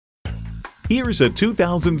Here's a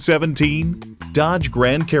 2017 Dodge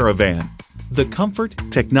Grand Caravan. The comfort,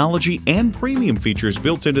 technology, and premium features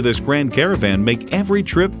built into this Grand Caravan make every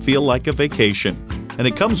trip feel like a vacation. And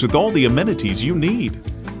it comes with all the amenities you need.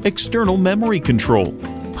 External memory control,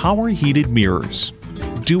 power heated mirrors,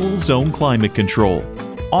 dual zone climate control,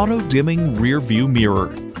 auto dimming rear view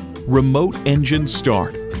mirror, remote engine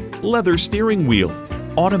start, leather steering wheel,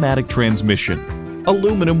 automatic transmission,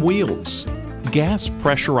 aluminum wheels, gas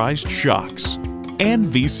pressurized shocks, and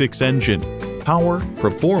V6 engine. Power,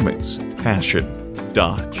 performance, passion.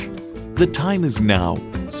 Dodge. The time is now.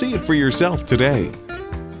 See it for yourself today.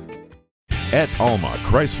 At Alma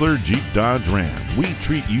Chrysler Jeep Dodge Ram, we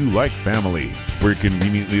treat you like family. We're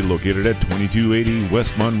conveniently located at 2280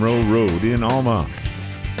 West Monroe Road in Alma.